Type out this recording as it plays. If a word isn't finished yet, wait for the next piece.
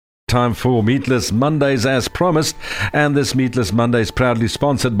Time for Meatless Mondays as promised, and this Meatless Monday is proudly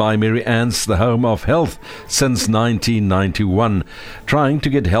sponsored by Mary Ann's, the home of health since 1991. Trying to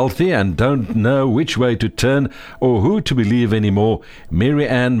get healthy and don't know which way to turn or who to believe anymore, Mary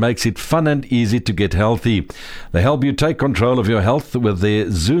Ann makes it fun and easy to get healthy. They help you take control of your health with their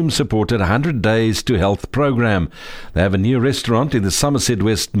Zoom-supported 100 Days to Health program. They have a new restaurant in the Somerset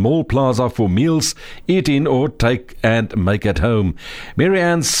West Mall Plaza for meals, eat in or take and make at home. Mary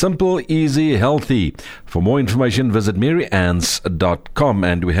Ann's Simple, Easy, Healthy. For more information, visit maryanns.com.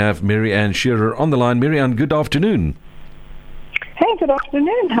 And we have Mary Ann Shearer on the line. Mary Ann, good afternoon. Hey, good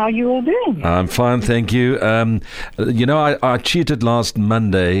afternoon. How are you all doing? I'm fine, thank you. I cheated last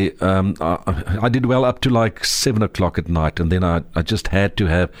Monday. I did well up to like 7 o'clock at night, and then I just had to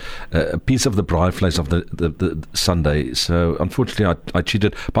have a piece of the braai vleis of the Sunday. So unfortunately, I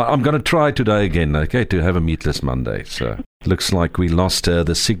cheated. But I'm going to try today again, okay, to have a meatless Monday. So looks like we lost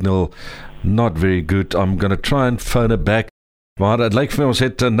the signal. Not very good. I'm going to try and phone her back. Maar het lyk vir my ons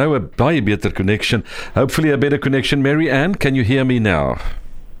het nou 'n baie beter connection. Hopefully a better connection. Mary Ann, can you hear me now?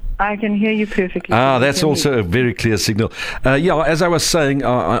 I can hear you perfectly. That's also a very clear signal. As I was saying,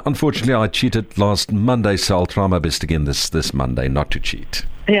 unfortunately I cheated last Monday, so I'll try my best again this Monday not to cheat.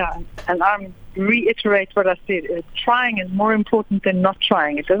 Yeah, and I'm reiterate what I said. Trying is more important than not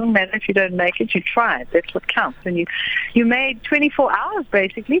trying. It doesn't matter if you don't make it, you try it. That's what counts. And you made 24 hours,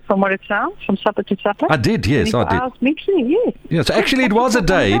 basically, from what it sounds, from supper to supper. I did, yes, I did. 24 hours meeting, yes. Yes, actually it was a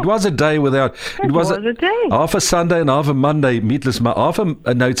day. It was a day without... It was a day. Half a Sunday and half a Monday, meatless... half a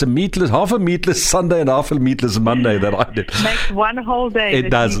meatless Sunday and half a meatless Monday that I did. Makes one whole day. It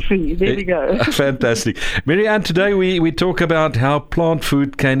does. Free. There we go. Fantastic. Mary Ann, today we talk about how plant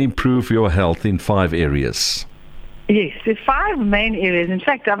food can improve your health in 5 areas. Yes, there's 5 main areas. In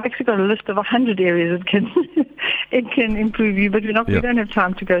fact, I've actually got a list of 100 areas it can improve you, but we don't have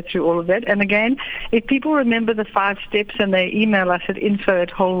time to go through all of that. And again, if people remember the 5 steps and they email us at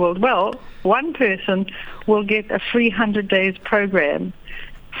info@wholeworldwell, one person will get a free 100 days program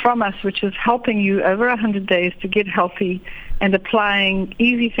from us, which is helping you over 100 days to get healthy and applying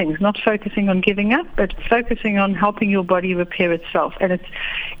easy things, not focusing on giving up, but focusing on helping your body repair itself. And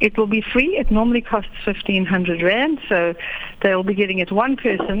it will be free. It normally costs 1,500 Rand, so they'll be getting it. One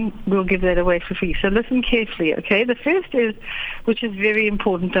person will give that away for free. So listen carefully, okay? The first is, which is very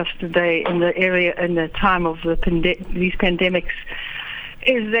important to us today in the time of these pandemics,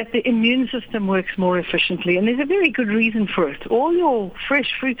 is that the immune system works more efficiently, and there's a very good reason for it. All your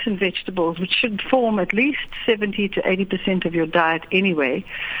fresh fruits and vegetables, which should form at least 70 to 80% of your diet anyway,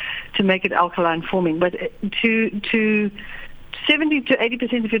 to make it alkaline forming, but to 70 to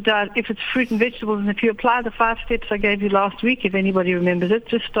 80% of your diet, if it's fruit and vegetables, and if you apply the 5 steps I gave you last week, if anybody remembers it,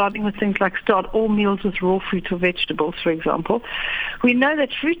 just starting with things like start all meals with raw fruit or vegetables, for example. We know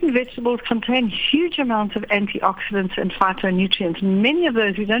that fruit and vegetables contain huge amounts of antioxidants and phytonutrients. Many of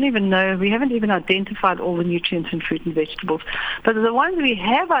those we don't even know. We haven't even identified all the nutrients in fruit and vegetables. But the ones we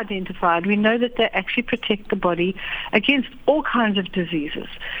have identified, we know that they actually protect the body against all kinds of diseases.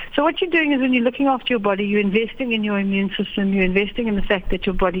 So what you're doing is when you're looking after your body, you're investing in your immune system, you're investing in the fact that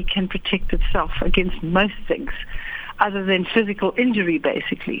your body can protect itself against most things other than physical injury,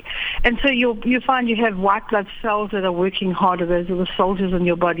 basically. And so you find you have white blood cells that are working harder. Those are the soldiers in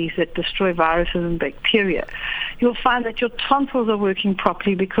your bodies that destroy viruses and bacteria. You'll find that your tonsils are working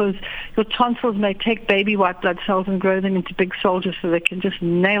properly because your tonsils may take baby white blood cells and grow them into big soldiers so they can just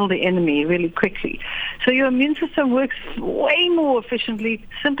nail the enemy really quickly. So your immune system works way more efficiently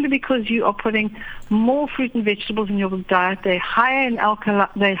simply because you are putting more fruit and vegetables in your diet. They're high in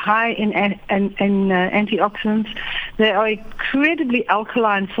antioxidants. They are incredibly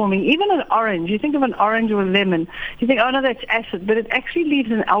alkaline forming. Even an orange, you think of an orange or a lemon, you think, oh no, that's acid, but it actually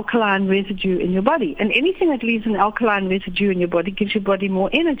leaves an alkaline residue in your body. And anything that leaves an alkaline residue in your body gives your body more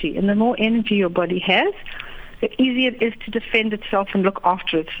energy. And the more energy your body has, the easier it is to defend itself and look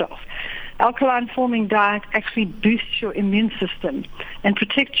after itself. Alkaline forming diet actually boosts your immune system and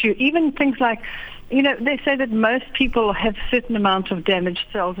protects you. Even things like, they say that most people have certain amounts of damaged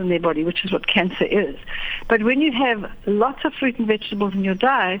cells in their body, which is what cancer is. But when you have lots of fruit and vegetables in your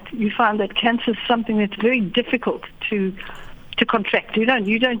diet, you find that cancer is something that's very difficult to contract. You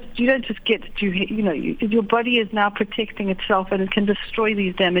don't just get it. Your body is now protecting itself, and it can destroy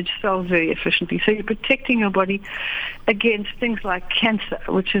these damaged cells very efficiently. So you're protecting your body against things like cancer,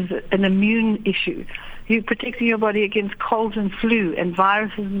 which is an immune issue. You're protecting your body against colds and flu and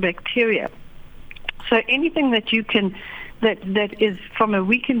viruses and bacteria. So anything that you can that is from a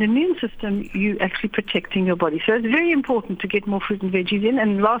weakened immune system, you actually protecting your body. So it's very important to get more fruit and veggies in.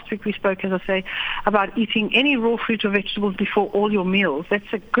 And last week we spoke, as I say, about eating any raw fruit or vegetables before all your meals.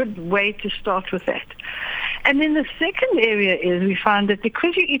 That's a good way to start with that. And then the second area is we find that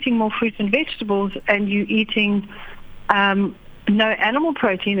because you're eating more fruits and vegetables and you're eating no animal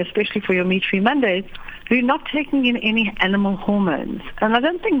protein, especially for your meat-free Mondays, you're not taking in any animal hormones. And I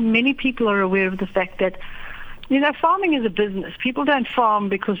don't think many people are aware of the fact that, farming is a business. People don't farm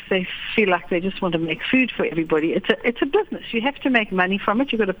because they feel like they just want to make food for everybody. It's a business. You have to make money from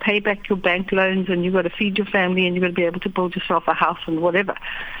it. You've got to pay back your bank loans, and you've got to feed your family, and you've got to be able to build yourself a house and whatever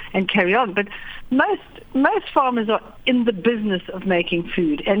and carry on. But most farmers are in the business of making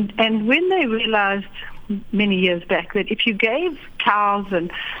food. And when they realized many years back that if you gave cows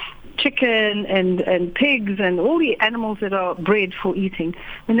and chicken and pigs and all the animals that are bred for eating,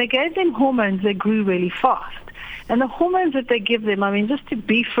 when they gave them hormones, they grew really fast. And the hormones that they give them, just to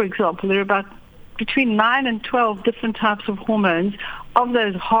beef, for example, there are about between 9 and 12 different types of hormones. Of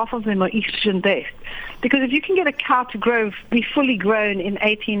those, half of them are estrogen-based. Because if you can get a cow to be fully grown in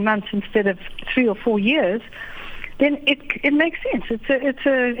 18 months instead of 3 or 4 years, then it makes sense.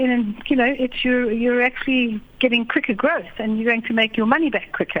 You're actually getting quicker growth, and you're going to make your money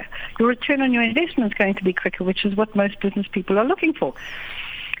back quicker. Your return on your investment is going to be quicker, which is what most business people are looking for.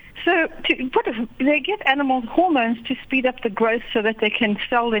 So they give animals hormones to speed up the growth so that they can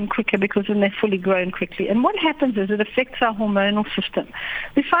sell them quicker, because then they're fully grown quickly. And what happens is it affects our hormonal system.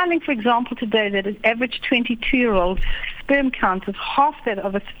 We're finding, for example, today that an average 22-year-old sperm count is half that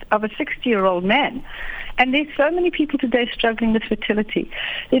of a 60-year-old man. And there's so many people today struggling with fertility.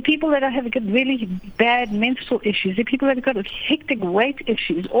 There are people that have got really bad menstrual issues. There are people that have got hectic weight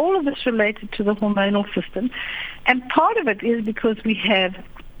issues. All of this related to the hormonal system. And part of it is because we have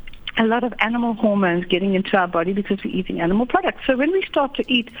a lot of animal hormones getting into our body because we're eating animal products. So when we start to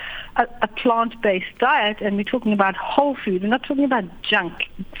eat a plant-based diet, and we're talking about whole food, we're not talking about junk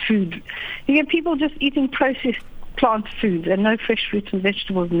food. You get people just eating processed plant foods and no fresh fruits and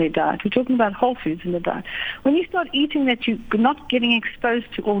vegetables in their diet. We're talking about whole foods in the diet. When you start eating that, you're not getting exposed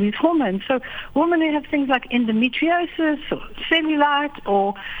to all these hormones. So women who have things like endometriosis or cellulite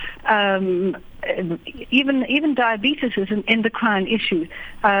or even diabetes is an endocrine issue.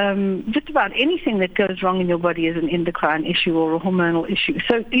 Just about anything that goes wrong in your body is an endocrine issue or a hormonal issue.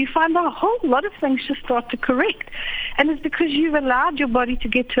 So you find out a whole lot of things just start to correct. And it's because you've allowed your body to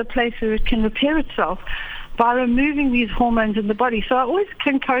get to a place where it can repair itself by removing these hormones in the body. So I always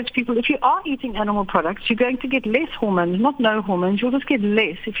encourage people, if you are eating animal products, you're going to get less hormones, not no hormones. You'll just get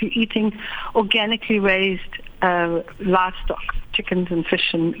less if you're eating organically raised livestock, chickens and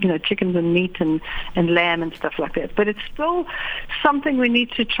fish and, chickens and meat and lamb and stuff like that. But it's still something we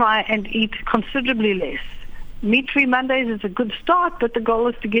need to try and eat considerably less. Meat-free Mondays is a good start, but the goal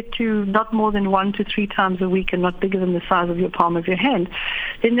is to get to not more than 1 to 3 times a week and not bigger than the size of your palm of your hand.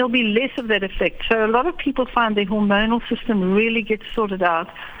 Then there'll be less of that effect. So a lot of people find their hormonal system really gets sorted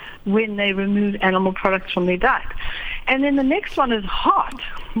out when they remove animal products from their diet. And then the next one is heart.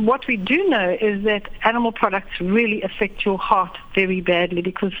 What we do know is that animal products really affect your heart very badly,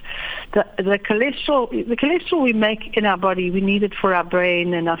 because the cholesterol we make in our body, we need it for our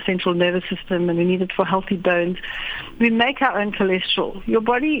brain and our central nervous system, and we need it for healthy bones. We make our own cholesterol. Your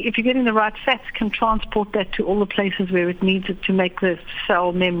body, if you're getting the right fats, can transport that to all the places where it needs it to make the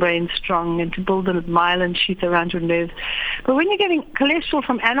cell membrane strong and to build a myelin sheath around your nerves. But when you're getting cholesterol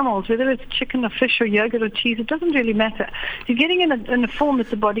from animals, whether it's chicken or fish or yogurt or cheese, it doesn't really matter. You're getting in a form that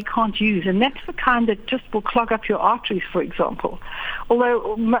the body can't use, and that's the kind that just will clog up your arteries, for example.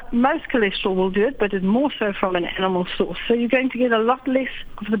 Although most cholesterol will do it, but it's more so from an animal source. So you're going to get a lot less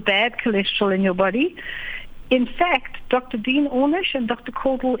of the bad cholesterol in your body. In fact, Dr. Dean Ornish and Dr.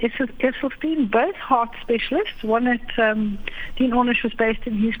 Caldwell Esselstyn, both heart specialists, one at Dean Ornish was based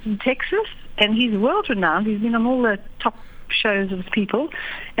in Houston, Texas, and he's world-renowned. He's been on all the top shows of people.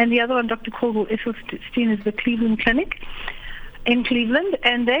 And the other one, Dr. Caldwell Esselstyn, is the Cleveland Clinic in Cleveland,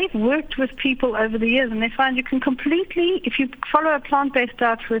 and they've worked with people over the years, and they find you can completely, if you follow a plant-based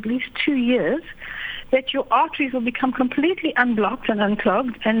diet for at least 2 years, that your arteries will become completely unblocked and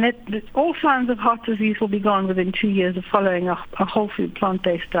unclogged, and that all signs of heart disease will be gone within 2 years of following a whole food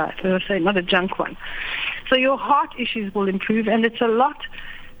plant-based diet. As I say, not a junk one. So your heart issues will improve, and it's a lot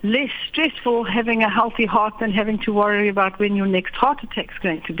less stressful having a healthy heart than having to worry about when your next heart attack is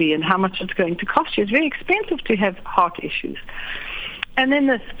going to be and how much it's going to cost you. It's very expensive to have heart issues. And then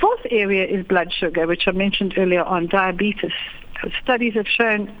the fourth area is blood sugar, which I mentioned earlier on, diabetes. Studies have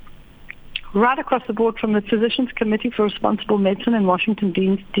shown right across the board from the Physicians Committee for Responsible Medicine in Washington,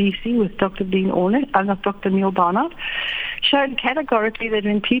 D.C. with Dr. Dr. Neil Barnard, showed categorically that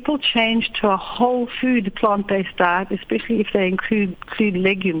when people change to a whole food plant-based diet, especially if they include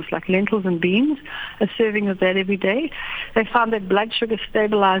legumes like lentils and beans, a serving of that every day, they found that blood sugar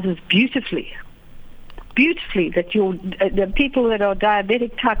stabilizes beautifully, that the people that are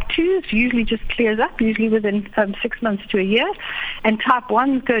diabetic type 2s usually just clears up, usually within 6 months to a year, and type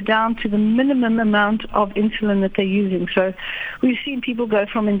 1s go down to the minimum amount of insulin that they're using. So we've seen people go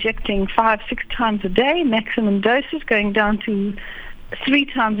from injecting 5-6 times a day, maximum doses, going down to 3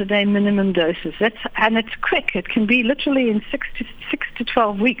 times a day minimum doses. And it's quick. It can be literally in 6 to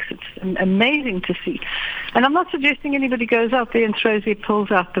 12 weeks. It's amazing to see. And I'm not suggesting anybody goes out there and throws their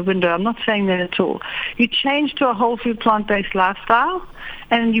pills out the window. I'm not saying that at all. You change to a whole food plant-based lifestyle,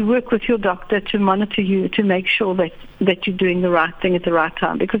 and you work with your doctor to monitor you to make sure that you're doing the right thing at the right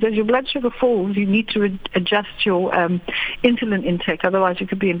time. Because as your blood sugar falls, you need to adjust your insulin intake. Otherwise, you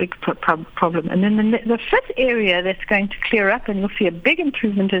could be a big problem. And then the fifth area that's going to clear up, and you'll see a big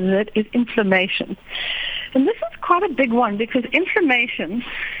improvement in it, is inflammation. And this is quite a big one because inflammation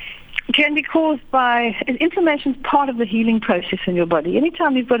can be caused by, inflammation is part of the healing process in your body.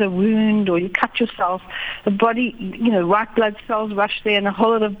 Anytime you've got a wound or you cut yourself, the body, white blood cells rush there and a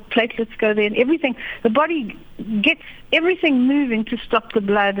whole lot of platelets go there and everything. The body gets everything moving to stop the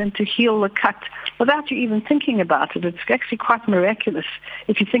blood and to heal the cut without you even thinking about it. It's actually quite miraculous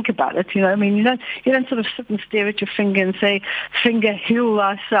if you think about it. You don't sort of sit and stare at your finger and say, "Finger, heal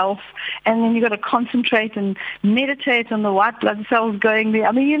thyself," and then you've got to concentrate and meditate on the white blood cells going there.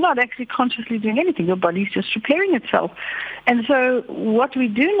 I mean, you're not actually consciously doing anything. Your body's just repairing itself. And so what we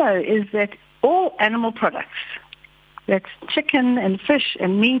do know is that all animal products, that's chicken and fish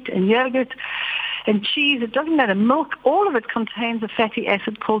and meat and yogurt and cheese, it doesn't matter, milk, all of it contains a fatty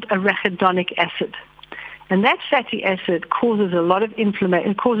acid called arachidonic acid. And that fatty acid causes a lot of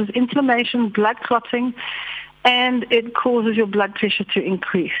inflammation. It causes inflammation, blood clotting, and it causes your blood pressure to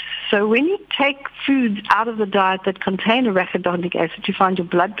increase. So when you take foods out of the diet that contain arachidonic acid, you find your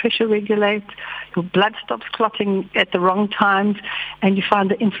blood pressure regulates, your blood stops clotting at the wrong times, and you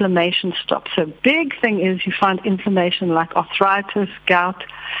find the inflammation stops. So big thing is you find inflammation like arthritis, gout,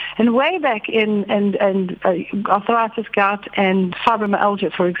 and way back in arthritis, gout, and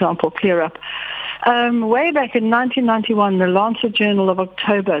fibromyalgia, for example, clear up. Way back in 1991, the Lancet Journal of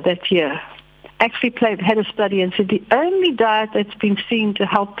October that year actually had a study and said the only diet that's been seen to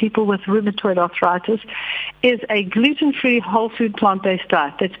help people with rheumatoid arthritis is a gluten-free, whole food, plant-based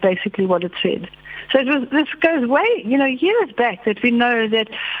diet. That's basically what it said. So this goes way, years back that we know that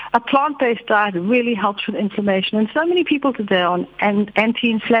a plant-based diet really helps with inflammation. And so many people today are on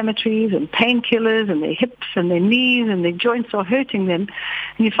anti-inflammatories and painkillers, and their hips and their knees and their joints are hurting them.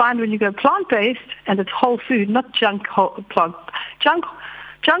 And you find when you go plant-based and it's whole food, not junk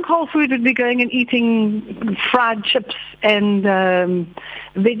whole food would be going and eating fried chips and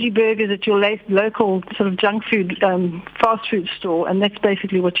veggie burgers at your local sort of junk food, fast food store, and that's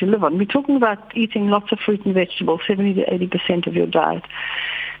basically what you live on. We're talking about eating lots of fruit and vegetables, 70 to 80% of your diet.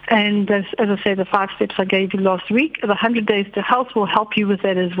 And as I say, the 5 steps I gave you last week, the 100 Days to Health will help you with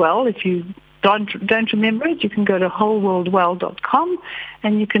that as well. If you don't remember it, you can go to wholeworldwell.com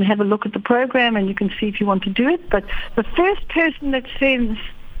and you can have a look at the program and you can see if you want to do it. But the first person that sends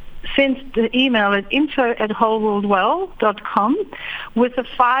the email at info@wholeworldwell.com with the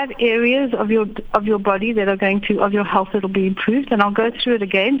 5 areas of your body that are of your health that will be improved, and I'll go through it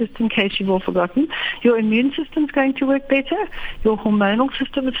again just in case you've all forgotten. Your immune system is going to work better. Your hormonal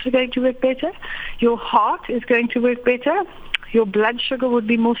system is going to work better. Your heart is going to work better. Your blood sugar would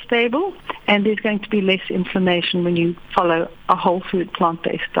be more stable, and there's going to be less inflammation when you follow a whole food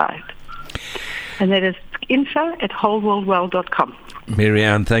plant-based diet. And that is info@wholeworldwell.com.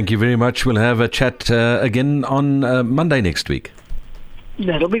 Mary-Ann, thank you very much. We'll have a chat again on Monday next week.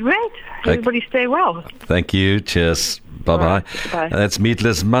 That'll be great. Everybody stay well. Thank you. Cheers. Bye-bye. Right, bye. That's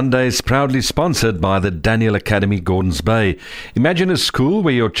Meatless Mondays, proudly sponsored by the Daniel Academy, Gordons Bay. Imagine a school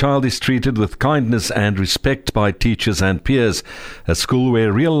where your child is treated with kindness and respect by teachers and peers. A school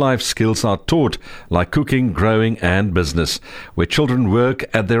where real-life skills are taught, like cooking, growing and business. Where children work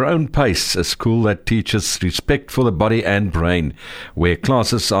at their own pace. A school that teaches respect for the body and brain. Where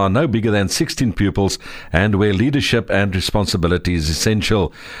classes are no bigger than 16 pupils and where leadership and responsibility is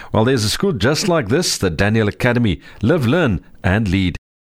essential. Well, there's a school just like this, the Daniel Academy. Live, learn and lead.